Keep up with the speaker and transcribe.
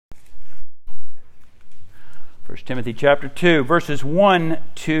1 Timothy chapter 2, verses 1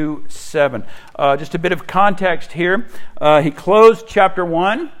 to 7. Just a bit of context here. He closed chapter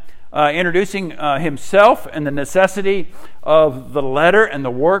 1, introducing himself and the necessity of the letter and the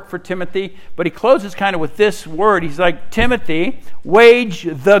work for Timothy. But he closes kind of with this word. He's like, Timothy, wage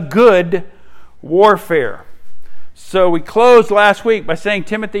the good warfare. So we closed last week by saying,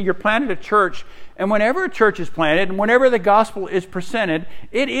 Timothy, you're planted a church. And whenever a church is planted and whenever the gospel is presented,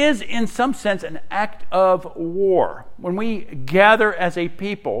 it is in some sense an act of war. When we gather as a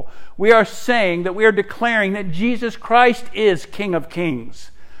people, we are saying that we are declaring that Jesus Christ is King of Kings.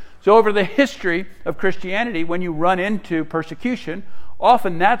 So over the history of Christianity, when you run into persecution,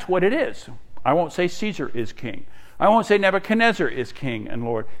 often that's what it is. I won't say Caesar is king. I won't say Nebuchadnezzar is king and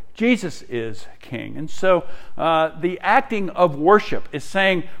Lord. Jesus is king. And so the acting of worship is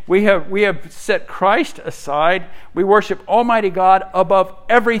saying we have set Christ aside. We worship Almighty God above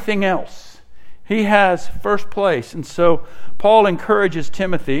everything else. He has first place. And so Paul encourages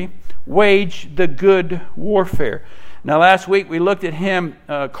Timothy, wage the good warfare. Now last week we looked at him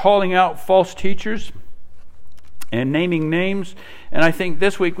calling out false teachers and naming names. And I think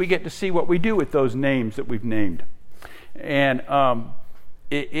this week we get to see what we do with those names that we've named. And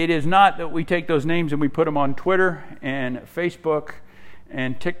it is not that we take those names and we put them on Twitter and Facebook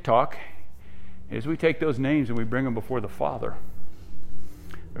and TikTok. It is we take those names and we bring them before the Father.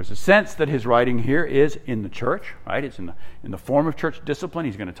 There's a sense that his writing here is in the church, right? It's in the form of church discipline.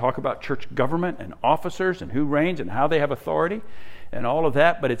 He's going to talk about church government and officers and who reigns and how they have authority and all of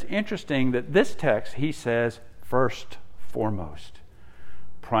that. But it's interesting that this text, he says, first, foremost,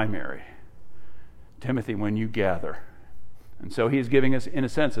 primary. Timothy, when you gather. And so he's giving us, in a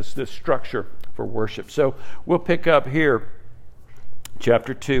sense, this structure for worship. So we'll pick up here,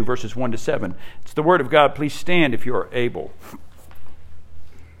 chapter 2, verses 1 to 7. It's the Word of God. Please stand if you are able.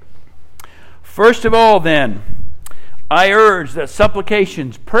 First of all, then, I urge that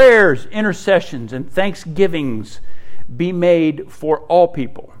supplications, prayers, intercessions, and thanksgivings be made for all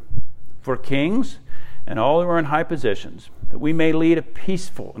people, for kings and all who are in high positions, that we may lead a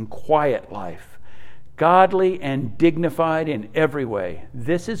peaceful and quiet life, godly and dignified in every way.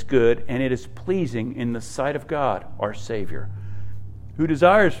 This is good, and it is pleasing in the sight of God, our Savior, who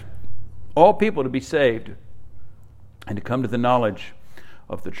desires all people to be saved and to come to the knowledge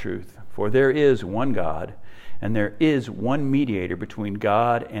of the truth. For there is one God, and there is one mediator between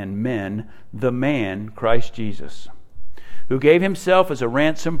God and men, the man, Christ Jesus, who gave himself as a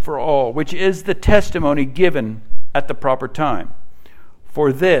ransom for all, which is the testimony given at the proper time.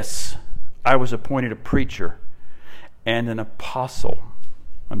 For this I was appointed a preacher and an apostle.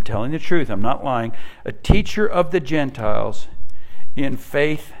 I'm telling the truth, I'm not lying. A teacher of the Gentiles in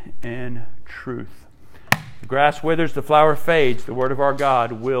faith and truth. The grass withers, the flower fades. The word of our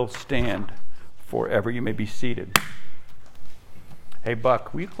God will stand forever. You may be seated. Hey,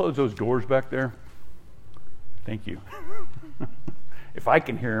 Buck, will you close those doors back there? Thank you. If I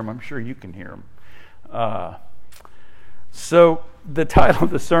can hear them, I'm sure you can hear them. So the title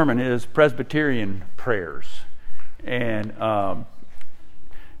of the sermon is Presbyterian Prayers. And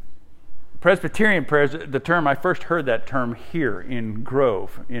Presbyterian prayers, the term, I first heard that term here in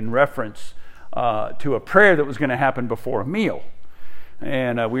Grove in reference to a prayer that was going to happen before a meal.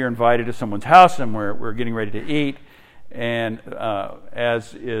 And we were invited to someone's house and we're getting ready to eat. And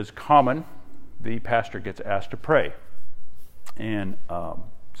as is common, the pastor gets asked to pray. And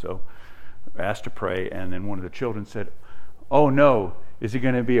so asked to pray, and then one of the children said, "Oh no, is it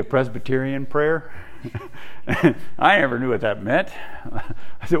going to be a Presbyterian prayer?" I never knew what that meant.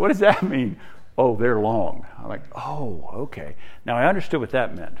 I said, "What does that mean?" "Oh, they're long." I'm like, "Oh, okay." Now I understood what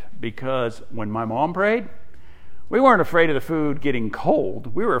that meant, because when my mom prayed, we weren't afraid of the food getting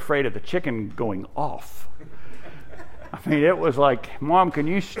cold. We were afraid of the chicken going off. I mean, it was like, "Mom, can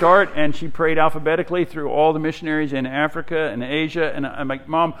you start?" And she prayed alphabetically through all the missionaries in Africa and Asia. And I'm like,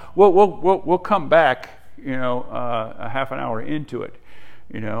 "Mom, we'll come back, a half an hour into it,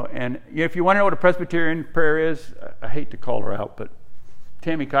 And if you want to know what a Presbyterian prayer is, I hate to call her out, but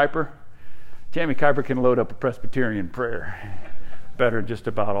Tammy Kuiper can load up a Presbyterian prayer better than just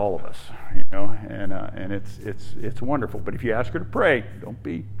about all of us, and it's wonderful. But if you ask her to pray, don't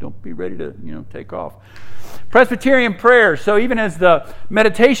be ready to take off. Presbyterian prayers. So even as the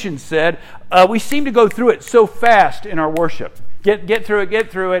meditation said, we seem to go through it so fast in our worship. Get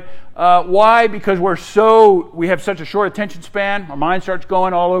through it. Why? Because we have such a short attention span. Our mind starts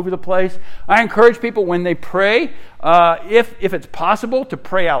going all over the place. I encourage people when they pray, if it's possible, to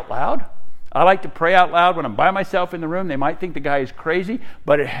pray out loud. I like to pray out loud when I'm by myself in the room. They might think the guy is crazy,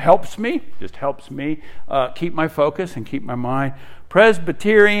 but it helps me, keep my focus and keep my mind.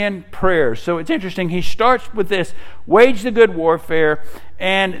 Presbyterian prayers. So it's interesting. He starts with this, wage the good warfare,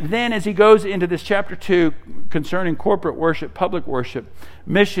 and then as he goes into this chapter 2 concerning corporate worship, public worship,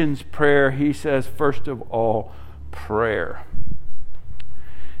 missions prayer, he says, first of all, prayer.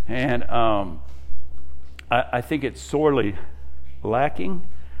 And I think it's sorely lacking.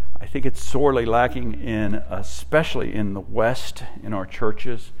 I think it's sorely lacking especially in the West, in our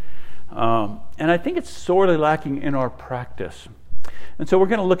churches. And I think it's sorely lacking in our practice. And so we're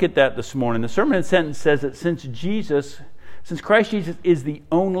going to look at that this morning. The sermon in sentence says that since Christ Jesus is the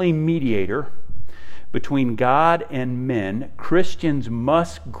only mediator between God and men, Christians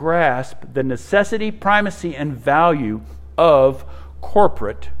must grasp the necessity, primacy, and value of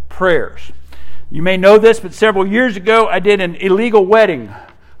corporate prayers. You may know this, but several years ago I did an illegal wedding.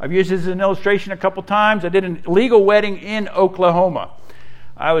 I've used this as an illustration a couple times. I did an illegal wedding in Oklahoma.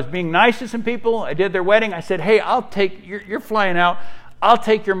 I was being nice to some people. I did their wedding. I said, hey, you're flying out. I'll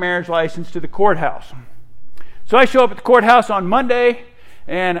take your marriage license to the courthouse. So I show up at the courthouse on Monday,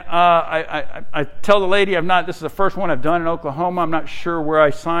 and I tell the lady, this is the first one I've done in Oklahoma. I'm not sure where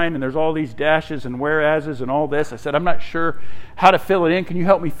I signed, and there's all these dashes and whereases and all this. I said, I'm not sure how to fill it in. Can you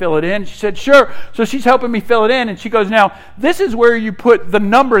help me fill it in? She said, sure. So she's helping me fill it in, and she goes, now, this is where you put the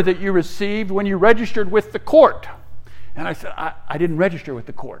number that you received when you registered with the court. And I said, I didn't register with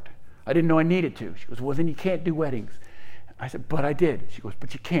the court. I didn't know I needed to. She goes, well, then you can't do weddings. I said, but I did. She goes,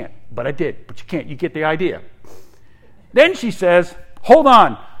 but you can't. But I did. But you can't. You get the idea. Then she says, hold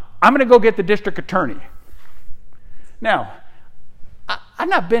on. I'm going to go get the district attorney. Now, I've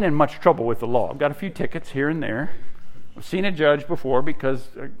not been in much trouble with the law. I've got a few tickets here and there. I've seen a judge before because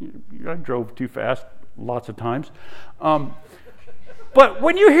I drove too fast lots of times. But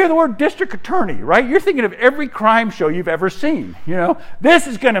when you hear the word district attorney, right, you're thinking of every crime show you've ever seen. You know, this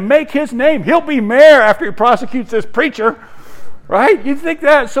is going to make his name. He'll be mayor after he prosecutes this preacher, right? You think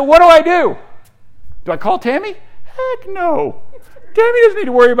that. So what do? Do I call Tammy? Heck no. Tammy doesn't need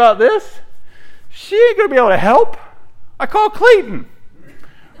to worry about this. She ain't going to be able to help. I call Clayton,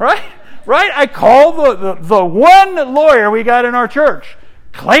 right? Right? I call the one lawyer we got in our church,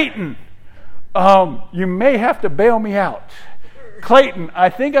 Clayton. You may have to bail me out. Clayton,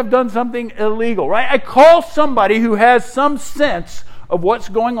 I think I've done something illegal, right? I call somebody who has some sense of what's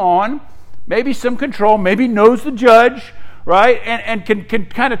going on, maybe some control, maybe knows the judge, right? And can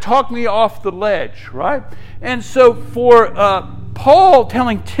kind of talk me off the ledge, right? And so for Paul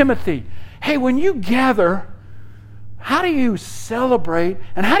telling Timothy, hey, when you gather, how do you celebrate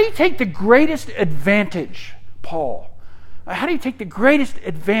and how do you take the greatest advantage, Paul? How do you take the greatest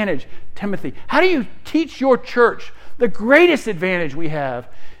advantage, Timothy? How do you teach your church? The greatest advantage we have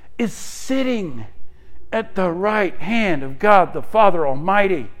is sitting at the right hand of God, the Father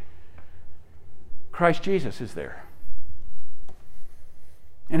Almighty. Christ Jesus is there.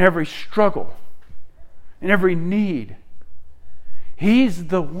 In every struggle, in every need, He's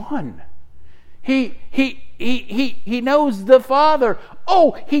the one. He knows the Father.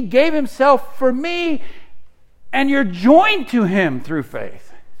 Oh, He gave Himself for me, and you're joined to Him through faith.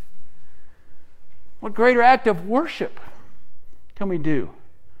 What greater act of worship can we do?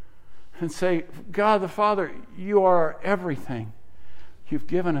 And say, God the Father, you are our everything. You've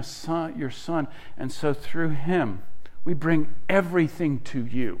given us your Son, and so through Him, we bring everything to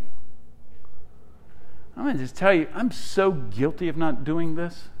you. I'm going to just tell you, I'm so guilty of not doing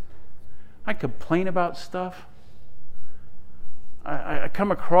this. I complain about stuff. I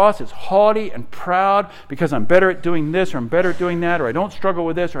come across as haughty and proud because I'm better at doing this or I'm better at doing that, or I don't struggle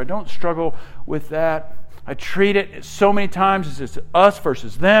with this or I don't struggle with that. I treat it so many times as it's us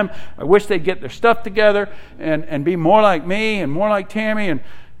versus them. I wish they'd get their stuff together and be more like me and more like Tammy. And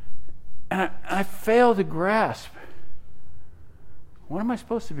I fail to grasp, what am I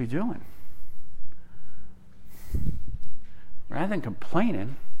supposed to be doing? Rather than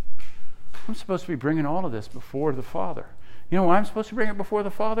complaining, I'm supposed to be bringing all of this before the Father. You know why I'm supposed to bring it before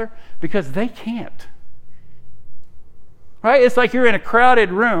the Father? Because they can't. Right? It's like you're in a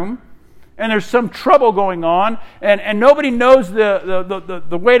crowded room and there's some trouble going on and nobody knows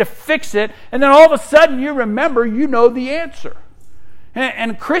the way to fix it, and then all of a sudden you remember you know the answer.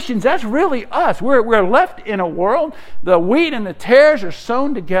 And Christians, that's really us. We're left in a world, the wheat and the tares are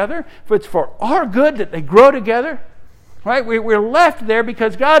sown together. It's for our good that they grow together. Right? We're left there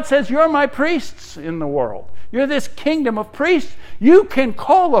because God says, you're my priests in the world. You're this kingdom of priests. You can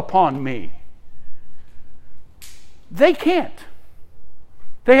call upon me. They can't.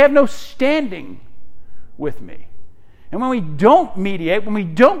 They have no standing with me. And when we don't mediate, when we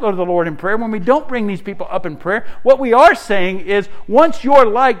don't go to the Lord in prayer, when we don't bring these people up in prayer, what we are saying is, once you're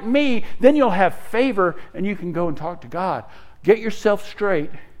like me, then you'll have favor and you can go and talk to God. Get yourself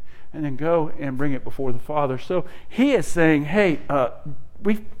straight, and then go and bring it before the Father. So he is saying, hey,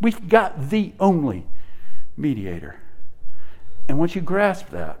 we've got the only mediator. And once you grasp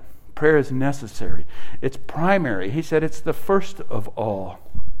that, prayer is necessary. It's primary. He said it's the first of all.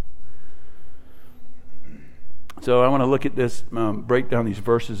 So I want to look at this, break down these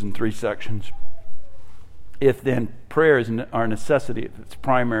verses in 3 sections. If then prayer is our necessity, if it's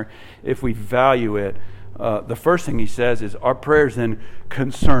primary, if we value it, the first thing he says is our prayers then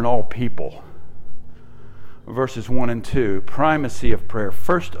concern all people. Verses 1 and 2, primacy of prayer.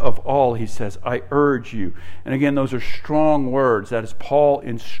 First of all, he says, I urge you. And again, those are strong words. That is Paul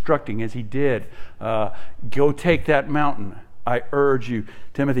instructing as he did. Go take that mountain. I urge you,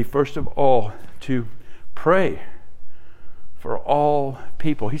 Timothy, first of all, to pray for all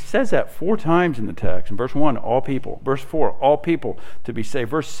people. He says that 4 times in the text. In verse 1, all people. Verse 4, all people to be saved.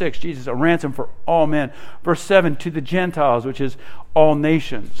 Verse 6, Jesus, a ransom for all men. Verse 7, to the Gentiles, which is all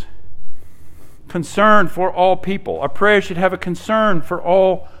nations. Concern for all people. Our prayer should have a concern for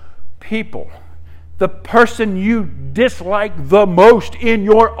all people. The person you dislike the most in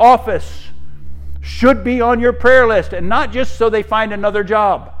your office should be on your prayer list, and not just so they find another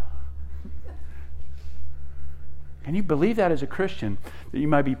job. Can you believe that as a Christian, that you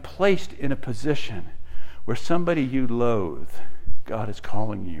might be placed in a position where somebody you loathe, God is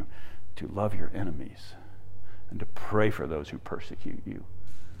calling you to love your enemies and to pray for those who persecute you?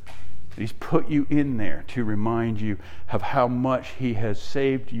 He's put you in there to remind you of how much He has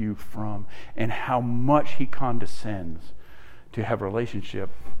saved you from and how much He condescends to have a relationship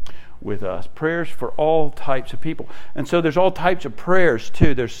with us. Prayers for all types of people. And so there's all types of prayers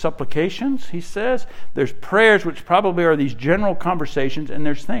too. There's supplications, he says. There's prayers, which probably are these general conversations, and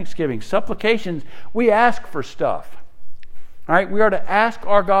there's thanksgiving. Supplications, we ask for stuff. All right, we are to ask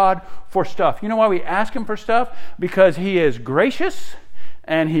our God for stuff. You know why we ask Him for stuff? Because He is gracious,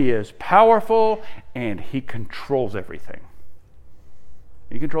 and He is powerful, and He controls everything.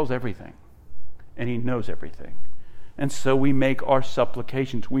 He controls everything, and He knows everything. And so we make our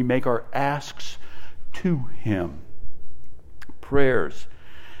supplications, we make our asks to Him. Prayers.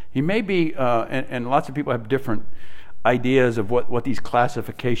 He may be, and lots of people have different ideas of what these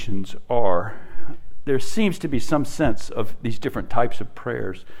classifications are. There seems to be some sense of these different types of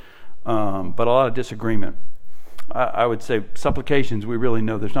prayers, but a lot of disagreement. I would say supplications, we really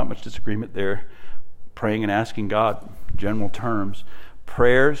know there's not much disagreement there. Praying and asking God, general terms.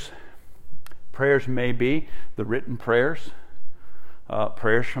 Prayers may be the written prayers,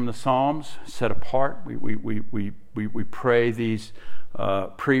 prayers from the Psalms set apart. We pray these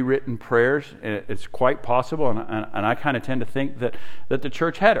pre-written prayers. It's quite possible, and I kind of tend to think that the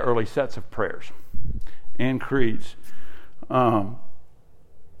church had early sets of prayers and creeds,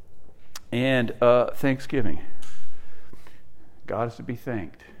 and thanksgiving. God is to be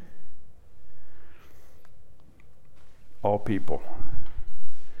thanked. All people.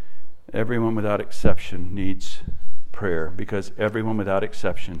 Everyone without exception needs prayer, because everyone without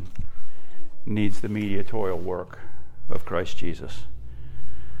exception needs the mediatorial work of Christ Jesus.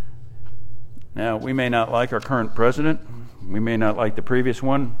 Now, we may not like our current president. We may not like the previous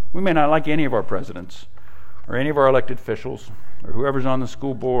one. We may not like any of our presidents or any of our elected officials or whoever's on the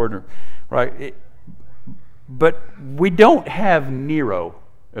school board, but we don't have Nero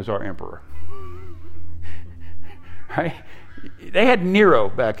as our emperor. Right? They had Nero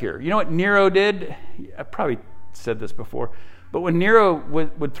back here. You know what Nero did? I probably said this before, but when Nero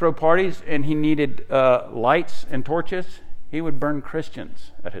would throw parties and he needed lights and torches, he would burn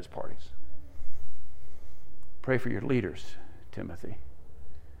Christians at his parties. Pray for your leaders, Timothy.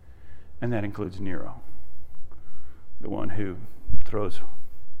 And that includes Nero, the one who throws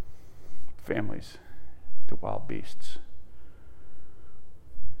families to wild beasts.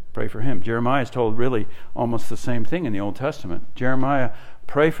 Pray for him. Jeremiah is told really almost the same thing in the Old Testament. Jeremiah,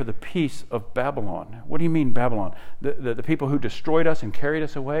 pray for the peace of Babylon. What do you mean Babylon? The people who destroyed us and carried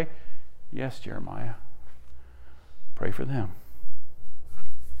us away? Yes, Jeremiah. Pray for them.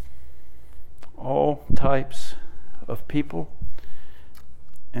 All types of people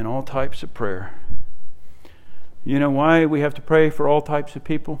and all types of prayer. You know why we have to pray for all types of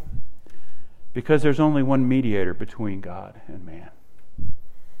people? Because there's only one mediator between God and man.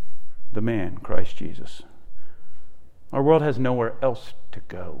 The man, Christ Jesus. Our world has nowhere else to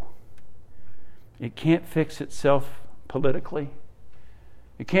go. It can't fix itself politically.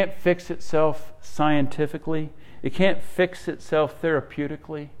 It can't fix itself scientifically. It can't fix itself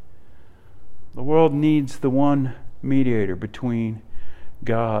therapeutically. The world needs the one mediator between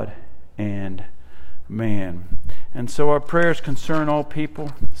God and man. And so our prayers concern all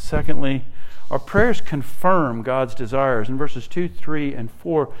people. Secondly, Our prayers confirm God's desires. In verses 2, 3, and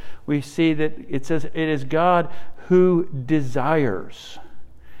 4, we see that it says it is God who desires.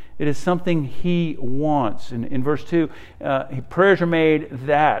 It is something He wants. In verse 2, prayers are made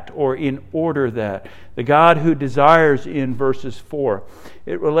that, or in order that. The God who desires in verses 4.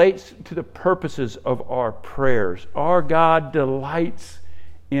 It relates to the purposes of our prayers. Our God delights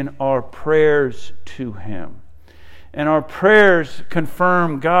in our prayers to Him. And our prayers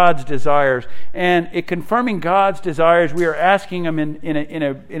confirm God's desires. And in confirming God's desires, we are asking Him in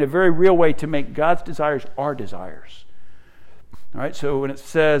a very real way to make God's desires our desires. All right, so when it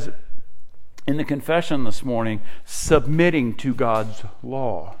says in the confession this morning, submitting to God's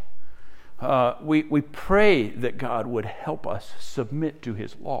law, we pray that God would help us submit to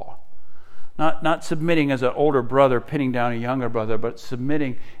His law. Not submitting as an older brother pinning down a younger brother, but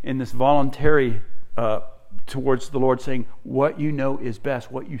submitting in this voluntary towards the Lord, saying, what you know is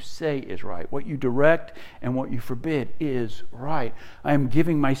best, what you say is right, what you direct and what you forbid is right. I am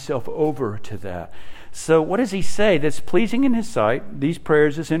giving myself over to that. So what does He say that's pleasing in His sight? These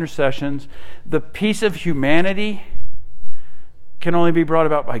prayers, these intercessions, the peace of humanity can only be brought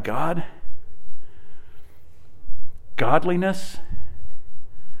about by God. Godliness.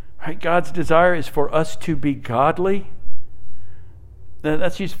 Right? God's desire is for us to be godly.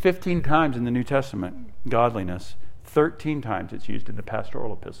 That's used 15 times in the New Testament, godliness. 13 times it's used in the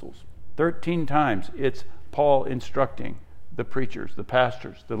pastoral epistles. 13 times it's Paul instructing the preachers, the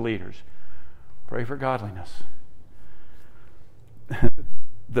pastors, the leaders. Pray for godliness.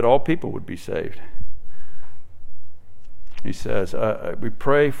 That all people would be saved. He says, we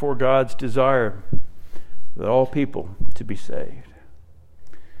pray for God's desire that all people to be saved.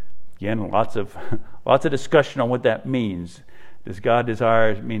 Again, lots of discussion on what that means. Does God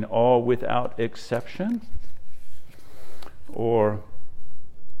desire mean all without exception? Or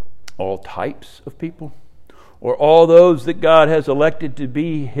all types of people? Or all those that God has elected to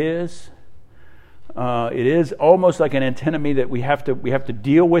be His? It is almost like an antinomy that we have to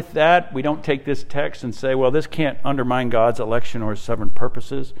deal with that. We don't take this text and say, well, this can't undermine God's election or His sovereign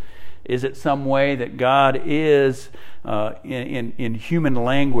purposes. Is it some way that God is, in human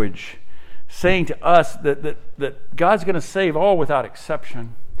language, saying to us that God's going to save all without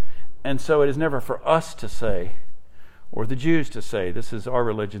exception? And so it is never for us to say, or the Jews to say, this is our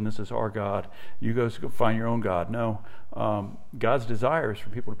religion, this is our God, you go find your own God. No, God's desire is for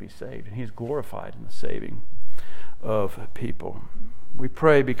people to be saved, and He's glorified in the saving of people. We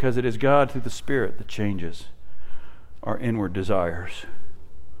pray because it is God through the Spirit that changes our inward desires,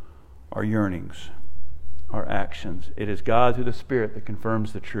 our yearnings, our actions. It is God through the Spirit that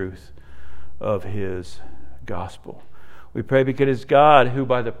confirms the truth of His gospel. We pray because it is God who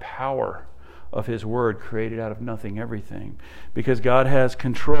by the power of His word created out of nothing everything, because God has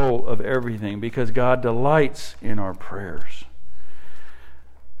control of everything, because God delights in our prayers.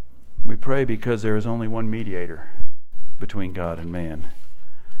 We pray because there is only one mediator between God and man,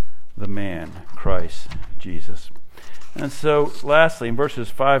 the man, Christ Jesus. And so, lastly, in verses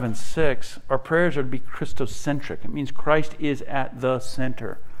 5 and 6, our prayers are to be Christocentric. It means Christ is at the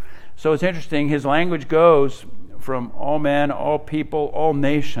center. So it's interesting, his language goes from all men, all people, all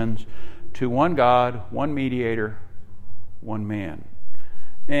nations, to one God, one mediator, one man.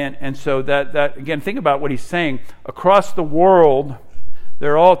 And so that again, think about what he's saying. Across the world,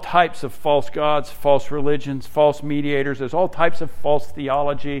 there are all types of false gods, false religions, false mediators. There's all types of false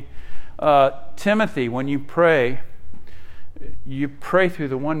theology. Timothy, when you pray through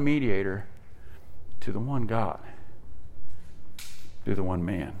the one mediator to the one God, through the one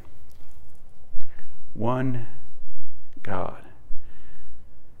man. One God.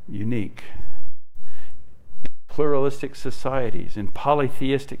 Unique. In pluralistic societies, in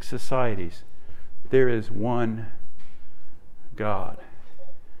polytheistic societies, there is one God.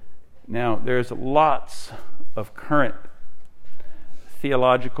 Now, there's lots of current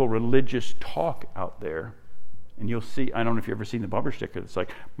theological, religious talk out there. And you'll see, I don't know if you've ever seen the bumper sticker that's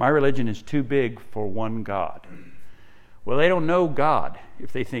like, my religion is too big for one God. Well, they don't know God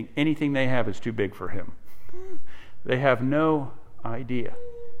if they think anything they have is too big for Him. They have no idea.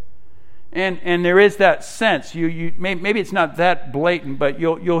 And there is that sense. Maybe it's not that blatant, but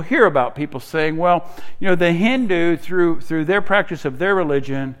you'll hear about people saying, well, the Hindu through their practice of their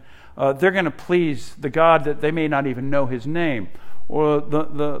religion, they're going to please the God that they may not even know His name. Or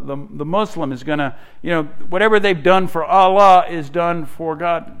the Muslim is going to, whatever they've done for Allah is done for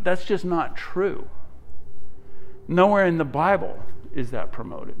God. That's just not true. Nowhere in the Bible is that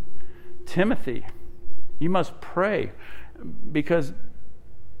promoted. Timothy, you must pray because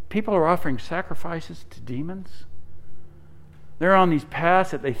people are offering sacrifices to demons. They're on these paths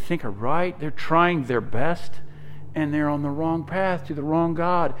that they think are right. They're trying their best, and they're on the wrong path to the wrong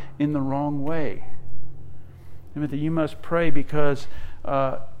God in the wrong way. Timothy, you must pray because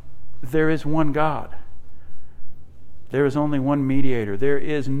there is one God. There is only one mediator. There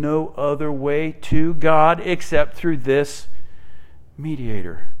is no other way to God except through this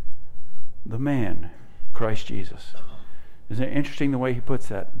mediator, the man, Christ Jesus. Isn't it interesting the way he puts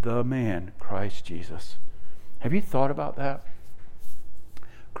that? The man, Christ Jesus. Have you thought about that?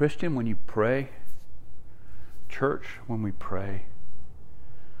 Christian, when you pray, church, when we pray,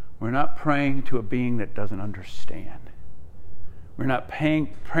 we're not praying to a being that doesn't understand. We're not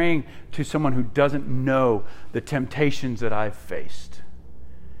praying to someone who doesn't know the temptations that I've faced.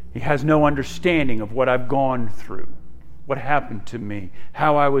 He has no understanding of what I've gone through, what happened to me,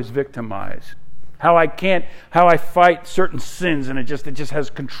 how I was victimized, how I fight certain sins, and it just has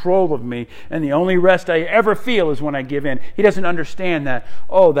control of me, and the only rest I ever feel is when I give in. He doesn't understand that.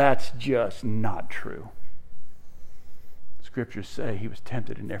 Oh, that's just not true. Scriptures say he was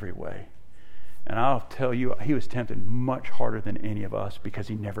tempted in every way. And I'll tell you, he was tempted much harder than any of us because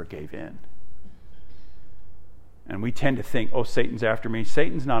he never gave in. And we tend to think, oh, Satan's after me.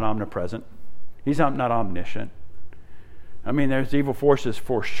 Satan's not omnipresent. He's not omniscient. I mean, there's evil forces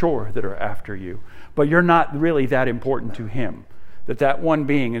for sure that are after you. But you're not really that important to him. That one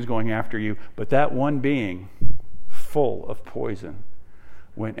being is going after you. But that one being, full of poison,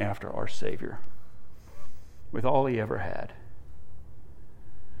 went after our Savior with all he ever had.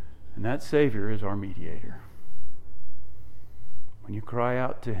 And that Savior is our mediator. When you cry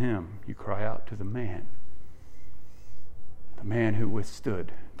out to him, you cry out to the man who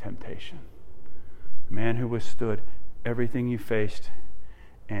withstood temptation, the man who withstood everything you faced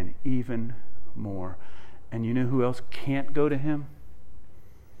and even more. And you know who else can't go to him?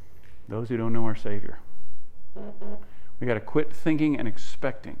 Those who don't know our Savior. We got to quit thinking and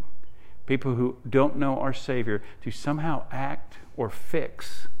expecting people who don't know our Savior to somehow act or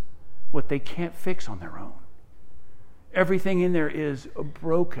fix what they can't fix on their own. Everything in there is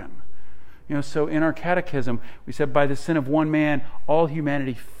broken. So in our catechism, we said by the sin of one man, all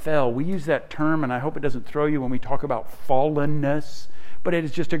humanity fell. We use that term, and I hope it doesn't throw you when we talk about fallenness, but it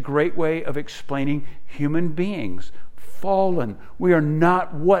is just a great way of explaining human beings. Fallen. We are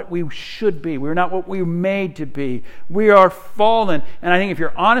not what we should be. We're not what we were made to be. We are fallen. And I think if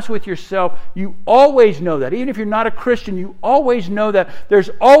you're honest with yourself, you always know that. Even if you're not a Christian, you always know that.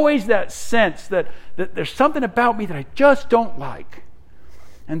 There's always that sense that there's something about me that I just don't like.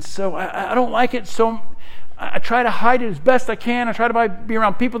 And so I don't like it, so I try to hide it as best I can. I try to be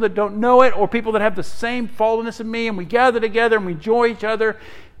around people that don't know it or people that have the same fallenness as me, and we gather together and we enjoy each other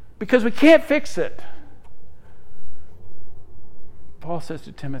because we can't fix it. Paul says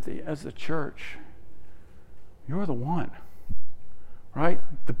to Timothy, as the church, you're the one, right?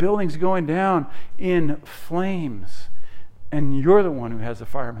 The building's going down in flames, and you're the one who has the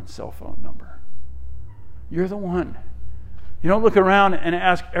fireman's cell phone number. You're the one. You don't look around and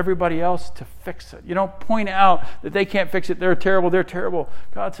ask everybody else to fix it. You don't point out that they can't fix it. They're terrible.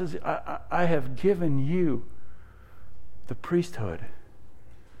 God says, I have given you the priesthood.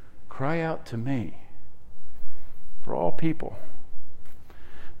 Cry out to me for all people.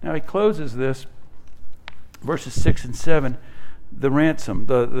 Now he closes this, verses 6 and 7, the ransom,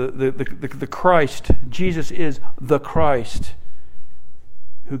 the Christ. Jesus is the Christ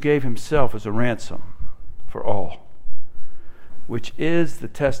who gave himself as a ransom for all, which is the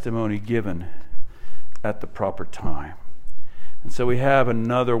testimony given at the proper time. And so we have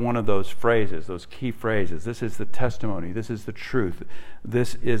another one of those phrases, those key phrases. This is the testimony. This is the truth.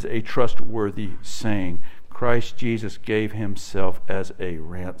 This is a trustworthy saying. Christ Jesus gave himself as a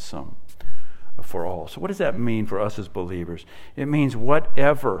ransom for all. So what does that mean for us as believers? It means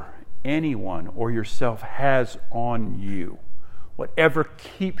whatever anyone or yourself has on you, whatever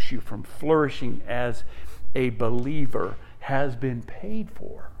keeps you from flourishing as a believer, has been paid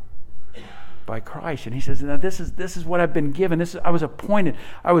for by Christ. And he says, now this is what I've been given. I was appointed.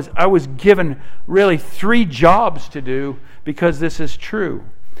 I was given really 3 jobs to do because this is true.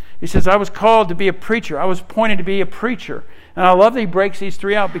 He says, I was called to be a preacher. I was appointed to be a preacher. And I love that he breaks these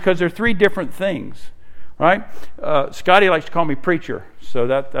 3 out because they're 3 different things, right? Scotty likes to call me preacher, so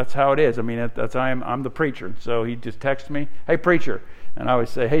that's how it is. I mean, I'm the preacher. So he just texts me, hey, preacher. And I always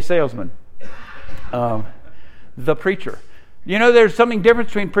say, hey, salesman. The preacher. There's something different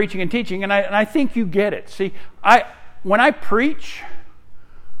between preaching and teaching, and I think you get it. See, when I preach,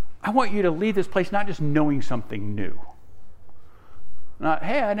 I want you to leave this place not just knowing something new. Not,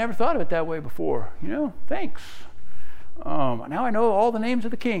 hey, I never thought of it that way before. Thanks. Now I know all the names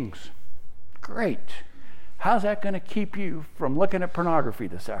of the kings. Great. How's that going to keep you from looking at pornography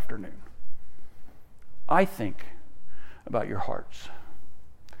this afternoon? I think about your hearts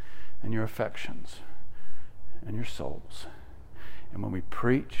and your affections and your souls. And when we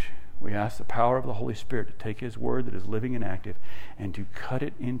preach, we ask the power of the Holy Spirit to take His word that is living and active and to cut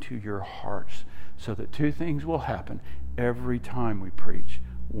it into your hearts so that two things will happen every time we preach.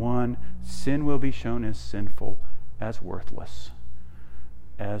 One, sin will be shown as sinful, as worthless,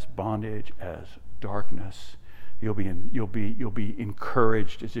 as bondage, as darkness. You'll be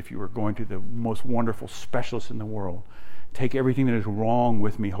encouraged as if you were going to the most wonderful specialist in the world. Take everything that is wrong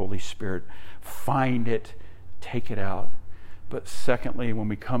with me, Holy Spirit. Find it, take it out. But secondly, when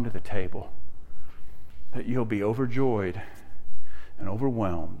we come to the table, that you'll be overjoyed and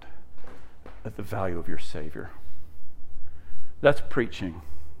overwhelmed at the value of your Savior. That's preaching.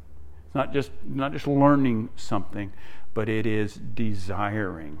 It's not just learning something, but it is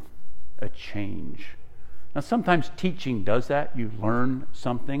desiring a change. Now, sometimes teaching does that. You learn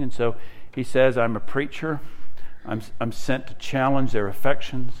something. And so he says, I'm a preacher. I'm sent to challenge their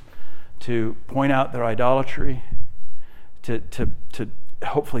affections, to point out their idolatry, to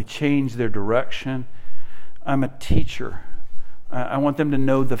hopefully change their direction. I'm a teacher. I want them to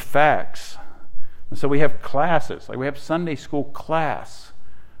know the facts. And so we have classes. Like we have Sunday school class.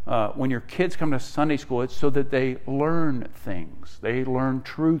 When your kids come to Sunday school, it's so that they learn things. They learn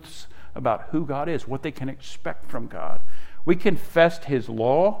truths about who God is, what they can expect from God. We confessed His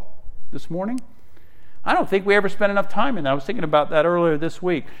law this morning. I don't think we ever spent enough time in that. I was thinking about that earlier this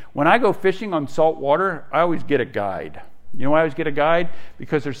week. When I go fishing on salt water, I always get a guide. You know why I always get a guide?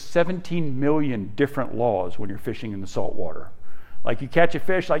 Because there's 17 million different laws when you're fishing in the salt water. Like you catch a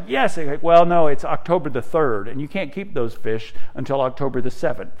fish, like, yes, like, well, no, it's October the 3rd, and you can't keep those fish until October the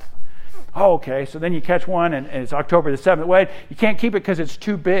 7th. Oh, okay, so then you catch one, and it's October the 7th. Wait, you can't keep it because it's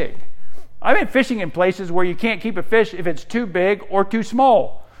too big. I've been fishing in places where you can't keep a fish if it's too big or too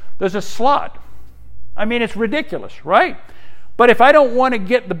small. There's a slot. I mean, it's ridiculous, right? But if I don't want to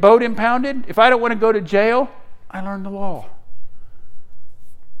get the boat impounded, if I don't want to go to jail, I learn the law.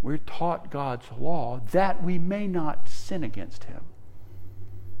 We're taught God's law that we may not sin against Him.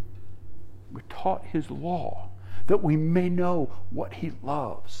 We're taught His law that we may know what He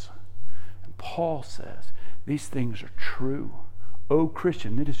loves. And Paul says, these things are true. Oh,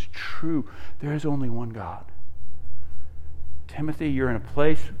 Christian, it is true. There is only one God. Timothy, you're in a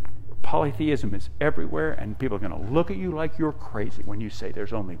place where polytheism is everywhere, and people are going to look at you like you're crazy when you say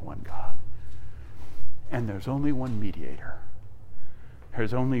there's only one God. And there's only one mediator.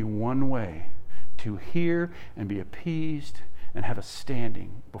 There's only one way to hear and be appeased and have a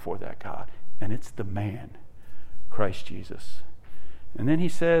standing before that God. And it's the man, Christ Jesus. And then he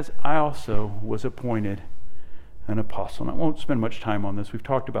says, I also was appointed an apostle. And I won't spend much time on this. We've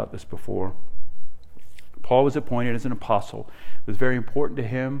talked about this before. Paul was appointed as an apostle. It was very important to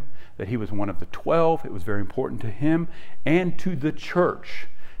him that he was one of the 12. It was very important to him and to the church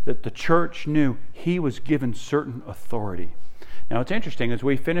that the church knew he was given certain authority. Now it's interesting, as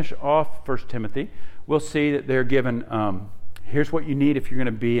we finish off 1 Timothy, we'll see that they're given, here's what you need if you're going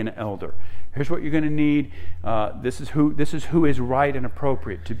to be an elder. Here's what you're going to need. This is who is right and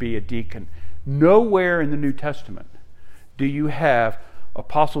appropriate to be a deacon. Nowhere in the New Testament do you have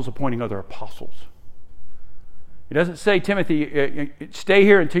apostles appointing other apostles. It doesn't say, Timothy, stay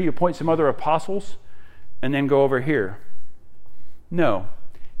here until you appoint some other apostles and then go over here. No.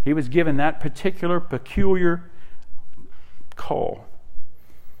 He was given that particular, peculiar call.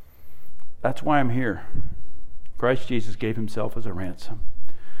 That's why I'm here. Christ Jesus gave Himself as a ransom.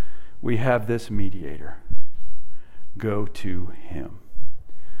 We have this mediator. Go to Him.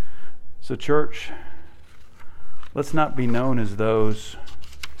 So, church, let's not be known as those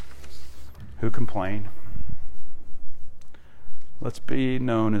who complain. Let's be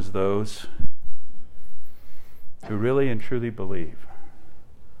known as those who really and truly believe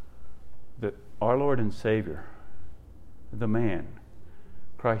that our Lord and Savior, the man,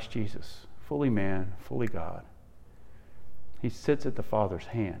 Christ Jesus, fully man, fully God, He sits at the Father's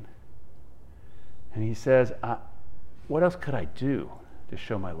hand. And He says, what else could I do to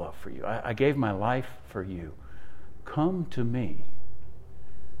show my love for you? I gave my life for you. Come to me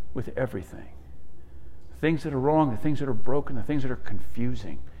with everything. The things that are wrong, the things that are broken, the things that are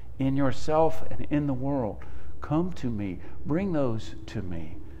confusing in yourself and in the world. Come to me. Bring those to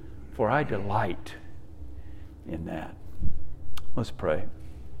me. For I delight in that. Let's pray.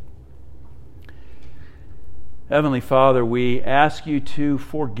 Heavenly Father, we ask you to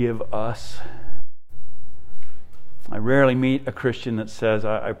forgive us. I rarely meet a Christian that says,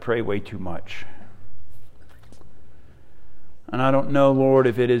 I pray way too much. And I don't know, Lord,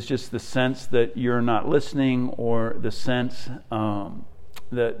 if it is just the sense that you're not listening or the sense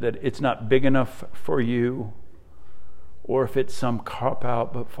that it's not big enough for you, or if it's some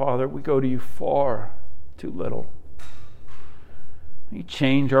cop-out. But Father, we go to you far too little. Will you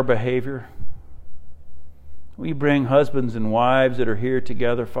change our behavior? Will you bring husbands and wives that are here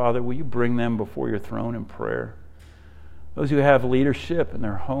together, Father? Will you bring them before your throne in prayer? Those who have leadership in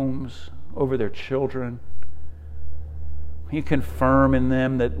their homes, over their children, will you confirm in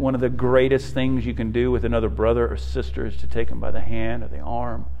them that one of the greatest things you can do with another brother or sister is to take them by the hand or the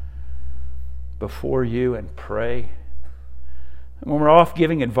arm before you and pray? And when we're off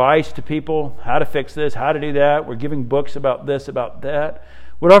giving advice to people, how to fix this, how to do that, we're giving books about this, about that,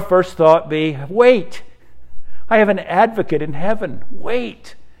 would our first thought be, wait, I have an advocate in heaven.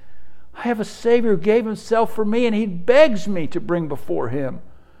 Wait, I have a Savior who gave himself for me, and he begs me to bring before him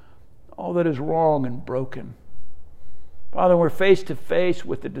all that is wrong and broken. Father, we're face to face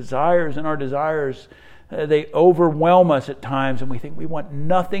with the desires, and our desires, they overwhelm us at times, and we think we want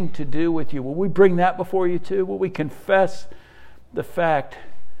nothing to do with you. Will we bring that before you too? Will we confess the fact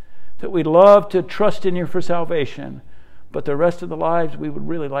that we love to trust in you for salvation, but the rest of the lives we would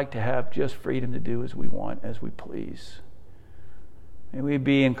really like to have just freedom to do as we want, as we please? May we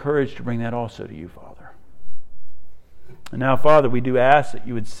be encouraged to bring that also to you, Father. And now, Father, we do ask that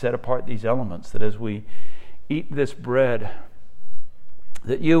you would set apart these elements, that as we eat this bread,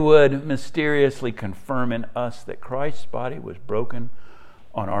 that you would mysteriously confirm in us that Christ's body was broken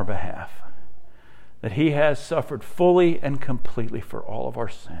on our behalf, that he has suffered fully and completely for all of our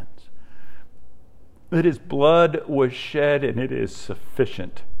sins, that his blood was shed and it is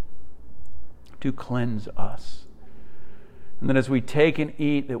sufficient to cleanse us. And that as we take and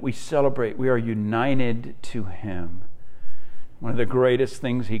eat, that we celebrate, we are united to him. One of the greatest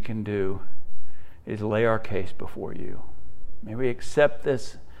things he can do is lay our case before you. May we accept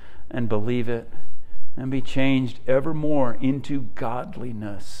this and believe it and be changed ever more into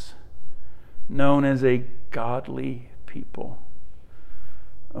godliness, known as a godly people.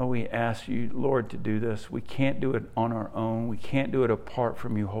 Oh, we ask you, Lord, to do this. We can't do it on our own. We can't do it apart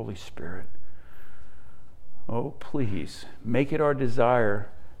from you, Holy Spirit. Oh, please, make it our desire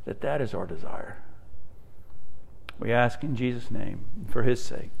that is our desire. We ask in Jesus' name, for his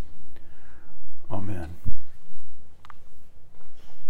sake. Amen.